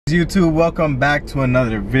YouTube, welcome back to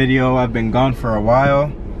another video. I've been gone for a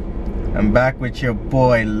while. I'm back with your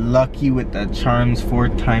boy Lucky with the charms 4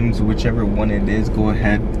 times, whichever one it is. Go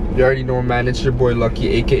ahead. You already know, man, it's your boy Lucky,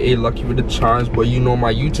 aka Lucky with the charms. But you know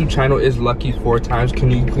my YouTube channel is Lucky 4 times.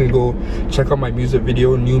 You can go check out my music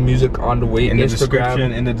video, new music on the way. In the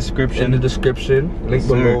Instagram, description, link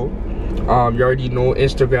below. You already know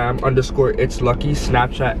Instagram _ it's Lucky,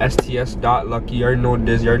 Snapchat sts.lucky. You already know what it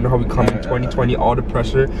is. You already know how we come in 2020. All the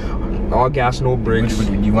pressure, all gas, no brakes.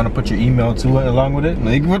 You want to put your email to it along with it?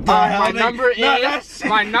 Like, what the hell?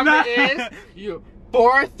 My number is you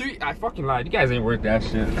 43. I fucking lied. You guys ain't worth that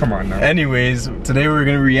shit. Come on now. Anyways, today we're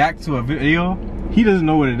gonna react to a video. He doesn't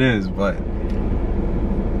know what it is, but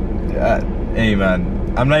hey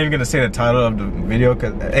man, I'm not even gonna say the title of the video,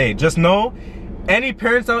 cause hey, just know, any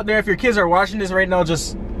parents out there, if your kids are watching this right now,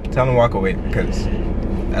 just tell them to walk away, because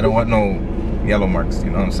I don't want no yellow marks, you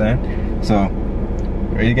know what I'm saying? So,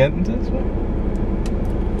 ready to get into this one?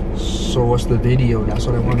 So what's the video? That's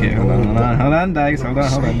what I want to know. Hold on, guys, hold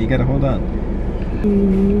on, you gotta hold on.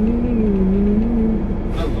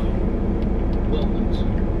 Hello. Welcome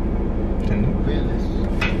to Realist.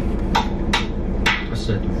 I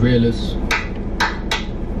said the realest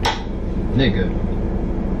nigga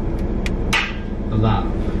alive.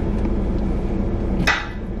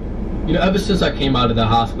 You know, ever since I came out of the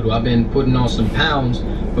hospital, I've been putting on some pounds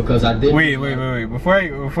because I did. Wait.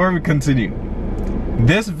 Before we continue,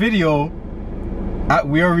 this video,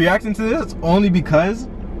 we are reacting to this only because,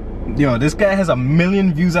 yo, this guy has 1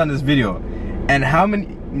 million views on this video, and how many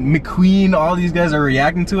McQueen, all these guys are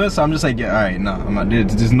reacting to it. So I'm just like, yeah, all right, no, I'm not.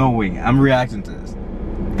 There's no way I'm reacting to this.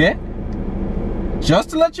 Okay, just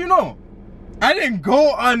to let you know, I didn't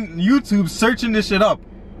go on YouTube searching this shit up.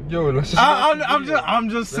 Yo, let's just I'm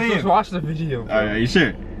just saying. Let's just watch the video. All right, are you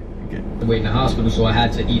sure? Okay. Wait in the hospital, so I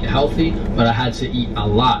had to eat healthy, but I had to eat a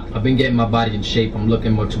lot. I've been getting my body in shape. I'm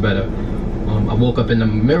looking much better. I woke up in the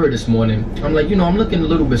mirror this morning. I'm like, you know, I'm looking a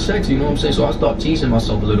little bit sexy, you know what I'm saying? So I start teasing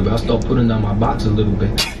myself a little bit. I start putting down my box a little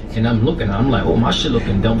bit, and I'm looking. I'm like, oh, my shit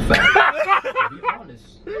looking dumb fat. To be honest.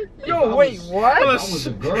 Yo, wait, what? If I was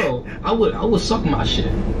a girl, I would suck my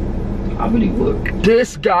shit. I really would.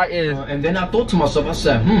 This guy is. And then I thought to myself, I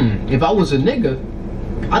said, if I was a nigga,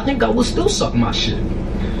 I think I would still suck my shit.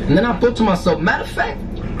 And then I thought to myself, matter of fact,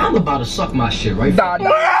 I'm about to suck my shit right now.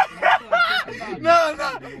 No,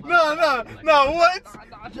 what?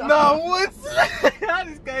 No, what?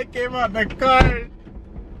 This guy came out the car.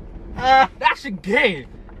 That's a gay.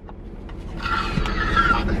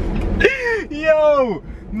 Yo,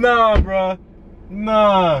 nah, bro.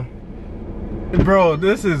 Nah. Bro,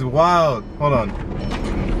 this is wild. Hold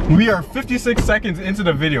on. We are 56 seconds into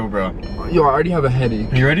the video, bro. Yo, I already have a headache.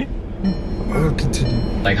 You ready? I'll continue.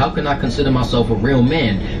 Like, how can I consider myself a real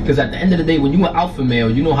man? Because at the end of the day, when you're an alpha male,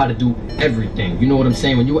 you know how to do everything. You know what I'm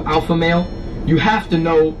saying? When you're an alpha male, you have to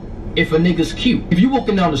know if a nigga's cute. If you're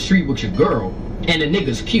walking down the street with your girl, and a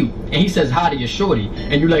nigga's cute, and he says hi to your shorty,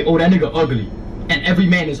 and you're like, oh, that nigga ugly. And every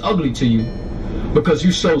man is ugly to you because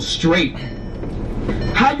you so straight.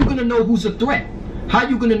 How you gonna know who's a threat? How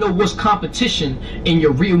you gonna know what's competition in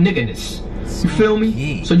your real nigganess? You feel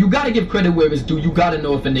me? So you gotta give credit where it's due. You gotta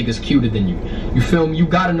know if a nigga's cuter than you. You feel me? You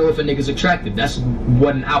gotta know if a nigga's attractive. That's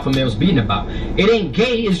what an alpha male's being about. It ain't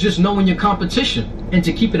gay, it's just knowing your competition. And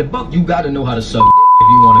to keep it a buck, you gotta know how to suck dick if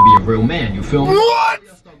you wanna be a real man. You feel me? What?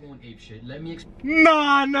 Let me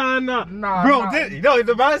Nah. Bro, no,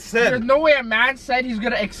 the man said. There's no way a man said he's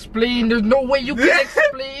gonna explain. There's no way you can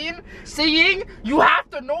explain. Seeing, you have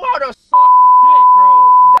to know how to suck dick,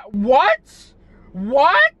 bro.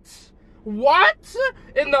 What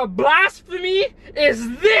in the blasphemy is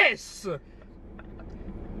this?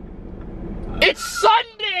 It's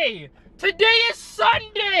Sunday. Today is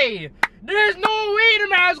Sunday. There's no way the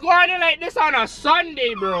man's going in like this on a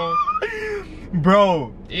Sunday, bro.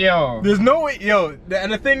 Bro, yo, there's no way, yo.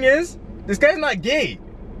 And the thing is, this guy's not gay,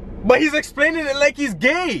 but he's explaining it like he's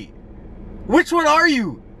gay. Which one are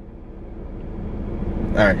you?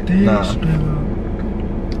 All right, nah.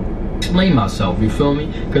 Explain myself, you feel me?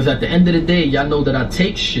 Because at the end of the day, y'all know that I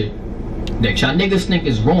take shit that y'all niggas think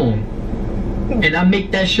is wrong, and I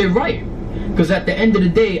make that shit right. Because at the end of the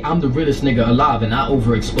day, I'm the realest nigga alive, and I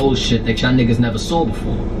overexpose shit that y'all niggas never saw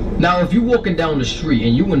before. Now, if you walking down the street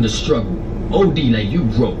and you in the struggle, OD like you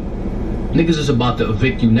broke, niggas is about to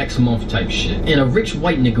evict you next month type shit, and a rich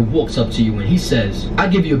white nigga walks up to you and he says, I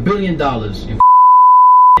give you $1 billion in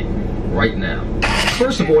right now.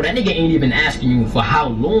 First of all, that nigga ain't even asking you for how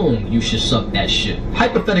long you should suck that shit.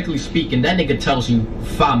 Hypothetically speaking, that nigga tells you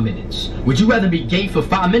 5 minutes. Would you rather be gay for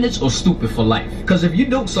 5 minutes or stupid for life? Because if you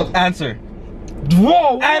don't suck... Answer.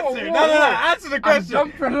 Whoa, Answer. No. Answer the question. I'm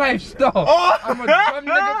dumb for life still. Oh. I'm a dumb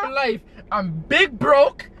nigga for life. I'm big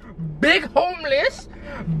broke, big homeless,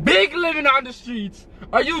 big living on the streets.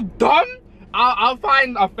 Are you dumb? I'll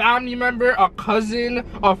find a family member, a cousin,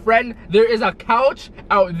 a friend. There is a couch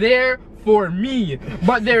out there for me.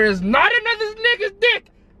 But there is not another nigga's dick.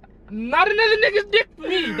 Not another nigga's dick for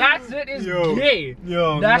me. That shit is gay.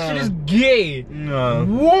 That shit is gay. No.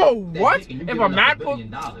 Whoa, what? If a man put...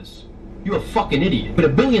 You're a fucking idiot. For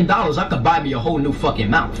 $1 billion, I could buy me a whole new fucking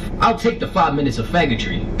mouth. I'll take the 5 minutes of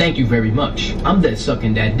faggotry. Thank you very much. I'm dead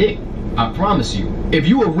sucking that dick. I promise you. If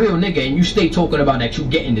you a real nigga and you stay talking about that you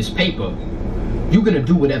getting this paper, you gonna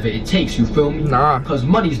do whatever it takes, you feel me? Nah. Cause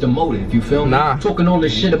money's the motive, you feel me? Nah. Talking all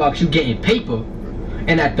this shit about you getting paper,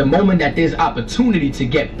 and at the moment that there's opportunity to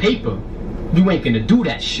get paper, you ain't gonna do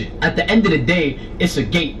that shit. At the end of the day, it's a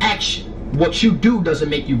gay action. What you do doesn't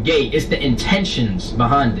make you gay, it's the intentions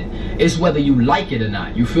behind it. It's whether you like it or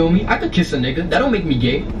not, you feel me? I could kiss a nigga, that don't make me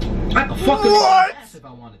gay. I could fuck his ass if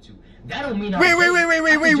I wanted to. That don't mean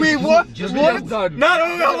Wait, what? Just What? Done. No,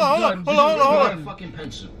 hold on. Fucking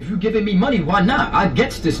pencil. If you giving me money, why not? I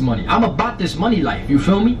gets this money. I'm about this money life, you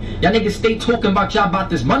feel me? Y'all niggas stay talking about y'all about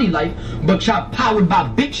this money life, but y'all powered by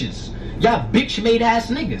bitches. Y'all bitch made ass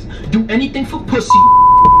niggas. Do anything for pussy.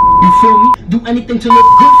 You feel me? Do anything to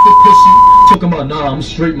look good for pussy. Talking about, nah, I'm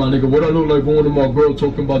straight, my nigga. What I look like going to my girl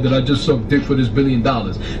talking about that I just sucked dick for this $1 billion.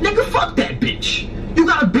 Nigga, fuck that bitch. You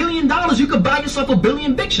got $1 billion, you could buy yourself 1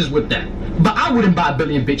 billion bitches with that. But I wouldn't buy 1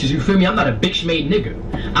 billion bitches, you feel me? I'm not a bitch-made nigga.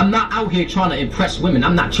 I'm not out here trying to impress women.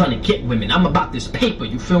 I'm not trying to get women. I'm about this paper,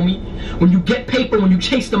 you feel me? When you get paper, when you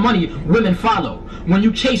chase the money, women follow. When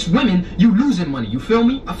you chase women, you losing money, you feel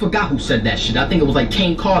me? I forgot who said that shit. I think it was like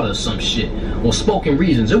Kane Carter or some shit. Or Spoken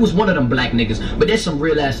Reasons. It was one of them black niggas. But there's some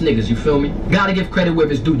real-ass niggas, you feel me? Gotta give credit where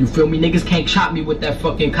it's due, you feel me? Niggas can't chop me with that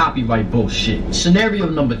fucking copyright bullshit. Scenario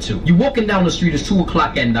number 2. You walking down the street, it's 2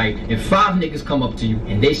 o'clock at night, and 5 niggas come up to you,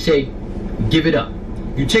 and they say, give it up.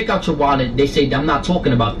 You take out your wallet, they say, I'm not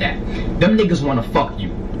talking about that. Them niggas wanna fuck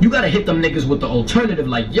you. You gotta hit them niggas with the alternative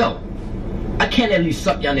like, yo, I can't at least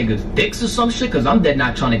suck y'all niggas dicks or some shit, cause I'm dead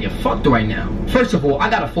not trying to get fucked right now. First of all, I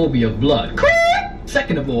got a phobia of blood.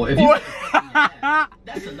 Second of all, if you...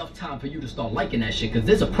 That's enough time for you to start liking that shit, cause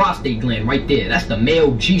there's a prostate gland right there. That's the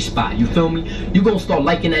male G-spot, you feel me? You gonna start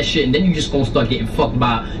liking that shit, and then you just gonna start getting fucked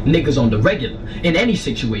by niggas on the regular. In any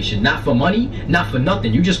situation, not for money, not for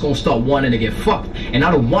nothing. You just gonna start wanting to get fucked, and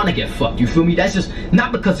I don't wanna get fucked, you feel me? That's just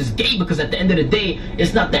not because it's gay, because at the end of the day,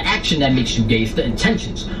 it's not the action that makes you gay, it's the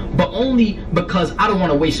intentions. But only because I don't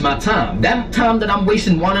wanna waste my time. That time that I'm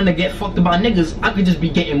wasting wanting to get fucked by niggas, I could just be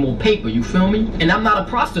getting more paper, you feel me? And I'm not a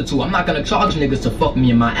prostitute. I'm not gonna charge niggas to fuck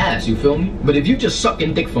me in my ass, you feel me? But if you just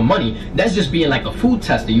sucking dick for money, that's just being like a food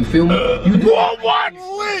tester, you feel me? You do What?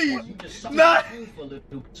 Wait! Nah.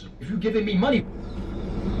 If you giving me money.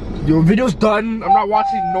 Your video's done. I'm not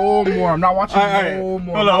watching no more. I'm not watching no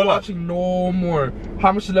more. Hold on, I'm not watching no more.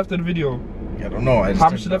 How much is left of the video? I don't know. How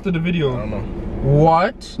much is left of the video? I don't know.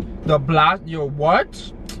 What? The blast? Yo, what?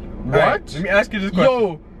 What? Right, let me ask you this question.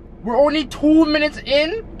 Yo, we're only 2 minutes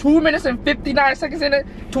in, 2 minutes and 59 seconds in it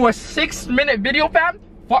to a 6-minute video, fam.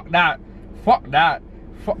 Fuck that. Fuck that.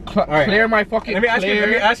 Clear my fucking. Let me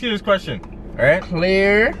ask you this question. All right.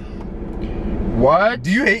 Clear. What?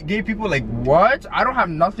 Do you hate gay people? Like what? I don't have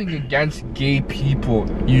nothing against gay people.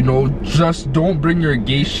 You know, just don't bring your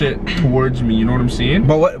gay shit towards me. You know what I'm saying?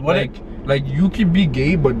 But what like you can be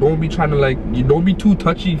gay, but don't be trying to you don't be too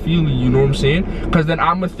touchy-feely, you know what I'm saying? Because then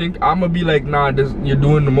I'ma be like, nah, you're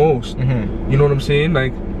doing the most. You know what I'm saying?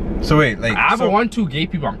 Like, so wait, like I have 1-2 gay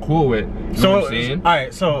people I'm cool with. You know what I'm saying? All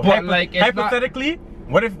right, so but like hypothetically,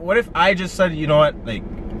 what if I just said, you know what, like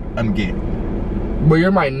I'm gay? But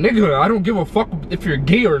you're my nigga. I don't give a fuck if you're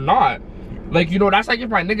gay or not. Like, you know, that's like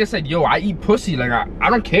if my nigga said, yo, I eat pussy. Like, I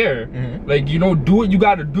don't care. Like, you know, do what you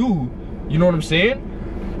gotta do. You know what I'm saying?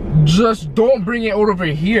 Just don't bring it over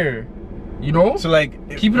here. You know? So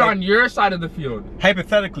like, keep it on your side of the field.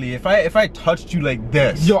 Hypothetically, if I touched you like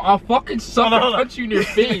this, yo, I'll fucking punch you in your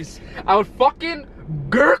face. I would fucking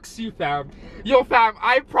gurks you, fam. Yo, fam,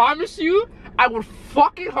 I promise you, I would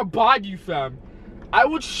fucking habad you, fam. I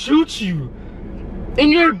would shoot you in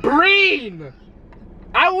your brain.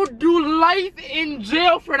 I would do life in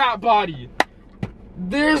jail for that body.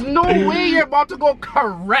 There's no way you're about to go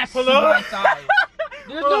caress my thigh.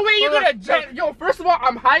 There's no way you're gonna yo, first of all,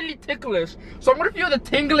 I'm highly ticklish, so I'm gonna feel the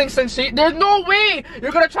tingling sensation. There's no way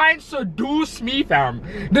you're gonna try and seduce me, fam.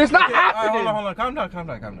 There's not happening. Hold on, calm down.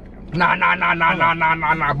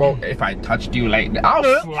 Nah, bro. If I touched you like that,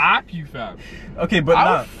 I'll slap you, fam. Okay, but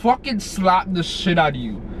I'll fucking slap the shit out of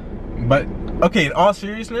you. But okay, in all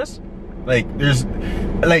seriousness, Like, there's,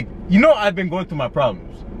 like, you know, I've been going through my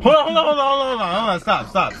problems. Hold on,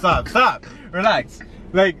 stop. Relax.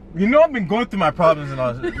 Like, you know, I've been going through my problems and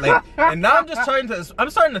all, like, and now I'm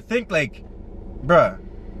starting to think, like, bruh,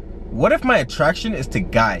 what if my attraction is to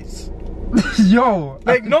guys? Yo,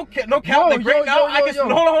 like, no cap. Like, right now, I can.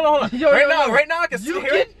 Hold on. Right now, I can sit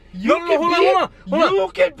here.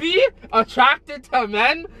 You can be attracted to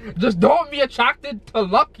men, just don't be attracted to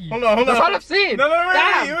Lucky. Hold on. That's what I'm saying. No,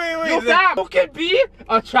 wait. Yo, fam, you can be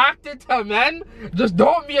attracted to men, just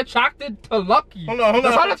don't be attracted to Lucky. Hold on.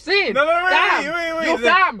 That's what I'm saying. No, wait. Yo,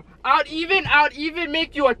 fam, I'd even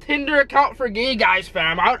make you a Tinder account for gay guys,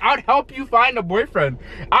 fam. I'd help you find a boyfriend.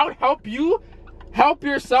 I'd help you help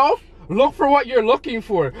yourself look for what you're looking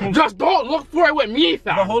for. Just don't look for it with me,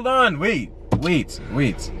 fam. But hold on, wait.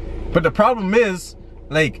 But the problem is,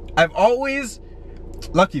 like, I've always,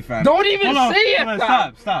 Lucky, fam. Don't even say it,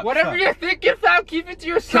 fam. Stop. Whatever you're thinking, fam, keep it to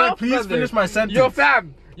yourself. Can I please finish my sentence? Yo,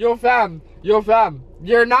 fam.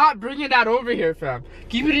 You're not bringing that over here, fam.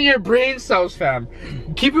 Keep it in your brain cells, fam.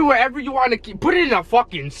 Keep it wherever you want to keep. Put it in a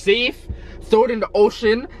fucking safe. Throw it in the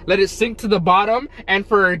ocean. Let it sink to the bottom and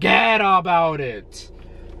forget about it.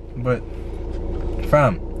 But,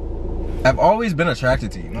 fam, I've always been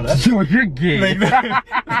attracted to you. Know that? Yo, you're gay. Because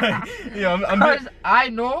I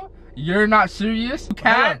know you're not serious. You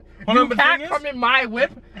can't come in my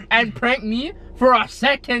whip and prank me for a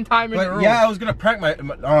second time in a row. Yeah, I was gonna prank my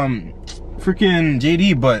freaking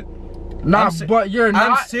JD, but but you're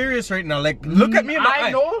not. I'm serious right now. Like, look at me in my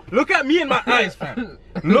eyes. Look at me in my eyes, fam.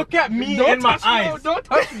 Look at me in my eyes. Don't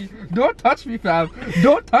touch me. Don't touch me, fam.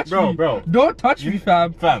 Don't touch me. Bro. Don't touch me,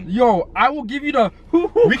 fam. Yo, I will give you the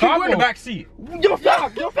We can go in the back seat. Yo,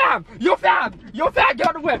 fam. Get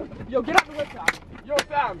out the whip. Yo, get out the whip, fam. Yo,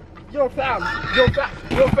 fam. Yo,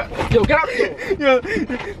 get out the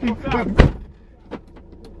whip. Yo, fam.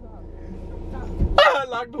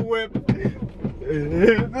 Lock the whip.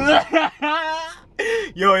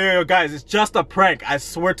 Yo, guys, it's just a prank. I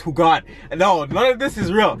swear to God. No, none of this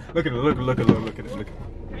is real. Look at it. Look at it.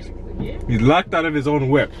 He's locked out of his own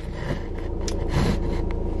whip.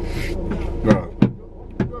 Bro,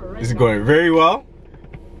 this is going very well.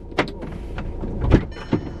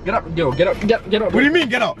 Get up, yo, get up. What do you mean,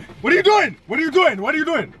 get up? What are you doing?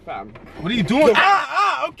 Fam. What are you doing?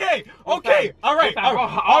 Okay. All right.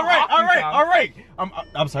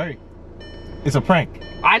 I'm sorry. It's a prank.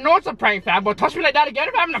 I know it's a prank, fam, but touch me like that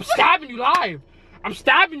again, fam, and I'm stabbing you live. I'm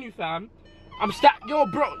stabbing you, fam. Yo,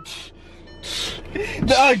 bro.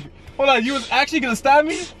 Doug, hold on, you was actually gonna stab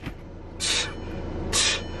me?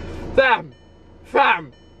 Fam.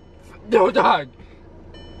 Yo, dog.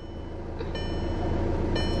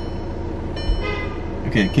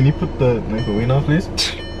 Okay, can you put the knife away now, please?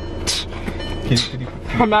 Can you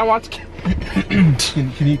My man wants to...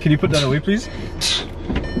 can you put that away, please?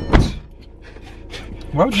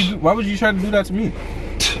 Why would you try to do that to me?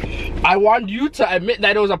 I want you to admit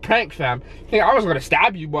that it was a prank, fam. I think I was gonna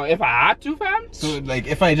stab you, but if I had to, fam. So, like,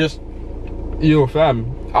 if I just... Yo,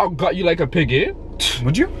 fam, I'll gut you like a pig, eh?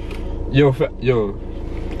 Would you? Yo.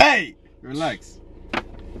 Hey! Relax.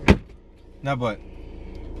 Nah, but...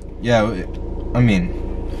 Yeah, I mean...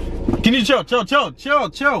 Can you chill?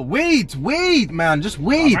 Wait, man, just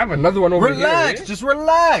wait. I have another one over here. Relax, just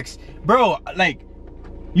relax. Bro, like...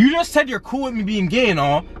 You just said you're cool with me being gay and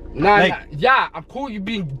all. Nah, yeah, I'm cool with you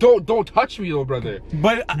being. Don't touch me though, brother.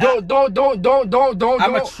 But don't.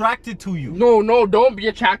 I'm attracted to you. No, don't be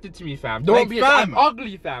attracted to me, fam. Don't like, be. Fam. I'm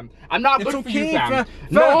ugly, fam. I'm not good for you, fam.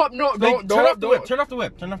 No, don't. Turn off the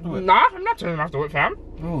whip. Nah, I'm not turning off the whip, fam.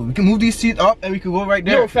 Oh, we can move these seats up and we can go right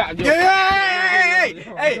there. Yo, fam.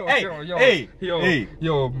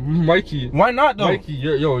 Yo, Mikey. Why not though? Mikey,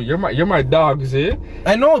 you're my dogs, eh?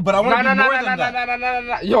 I know, but I want to be more than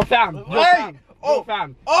that. Yo, fam. Oh,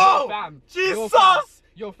 fam. Oh, fam. Jesus.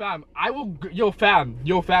 Yo, fam. I will. Yo, fam.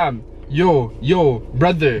 Yo,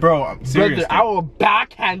 brother. Bro, I'm serious. Brother, I will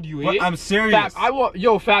backhand you, eh? I'm serious. Fam,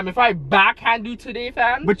 yo, fam. If I backhand you today,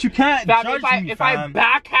 fam. But you can't fam, judge me, if I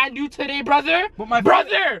backhand you today, brother. But my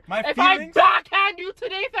brother. My if feelings? I backhand you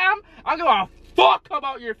today, fam, I'm gonna fuck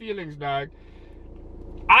about your feelings, dog.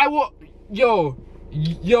 I will. Yo.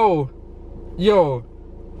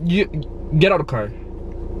 You get out of the car.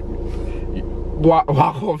 Walk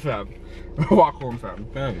home, fam. Walk home,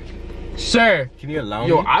 fam. Sir. Can you allow me?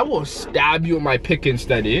 Yo, I will stab you with my pick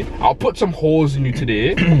instead, eh? I'll put some holes in you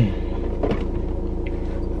today.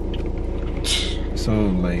 So,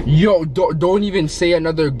 like... Yo, don't even say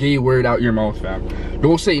another gay word out your mouth, fam.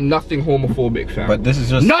 Don't say nothing homophobic, fam. But this is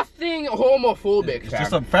just... Nothing homophobic, fam. It's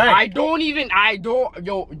just a fact. Yo,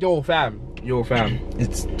 fam. Yo, fam.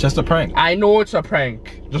 It's just a prank. I know it's a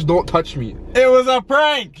prank. Just don't touch me. It was a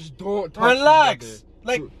prank. Just don't touch Relax. me.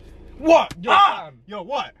 Like, what? Yo, fam. Yo,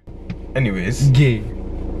 what? Anyways. Gay.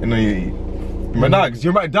 You know, you're my dogs.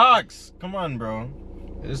 You're my dogs. Come on, bro.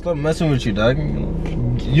 Just stop messing with you, dog.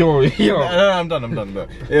 Yo. No, I'm done.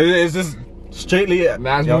 It's just straightly.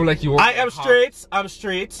 Man's moving like you want. I am straight. I'm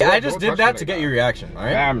straight. I just did that to get your reaction,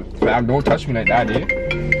 alright? Fam, don't touch me like that,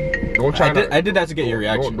 eh? Don't try. I did that to get your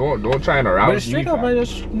reaction. Don't try and arouse me. But straight up, I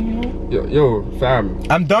just, you know. Yo, fam.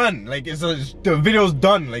 I'm done. Like, the video's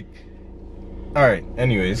done. Like, alright.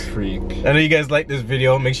 Anyways, Freak. I know you guys like this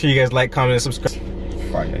video. Make sure you guys like, comment, and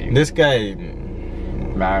subscribe. This guy.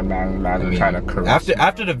 Man, trying to caress me.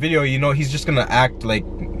 After the video, you know, he's just gonna act like,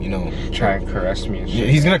 you know, try and caress me and shit.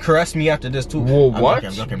 He's gonna caress me after this too. Whoa, what?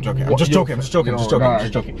 I'm just joking.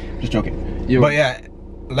 Yo. But yeah,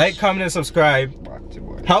 like, comment, and subscribe.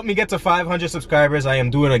 Help me get to 500 subscribers. I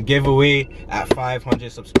am doing a giveaway at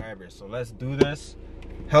 500 subscribers. So let's do this.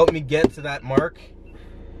 Help me get to that mark.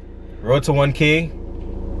 Road to 1K.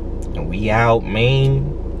 And we out,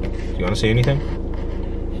 man. You wanna say anything?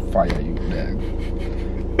 Fire you, dad.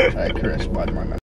 I caress bad man.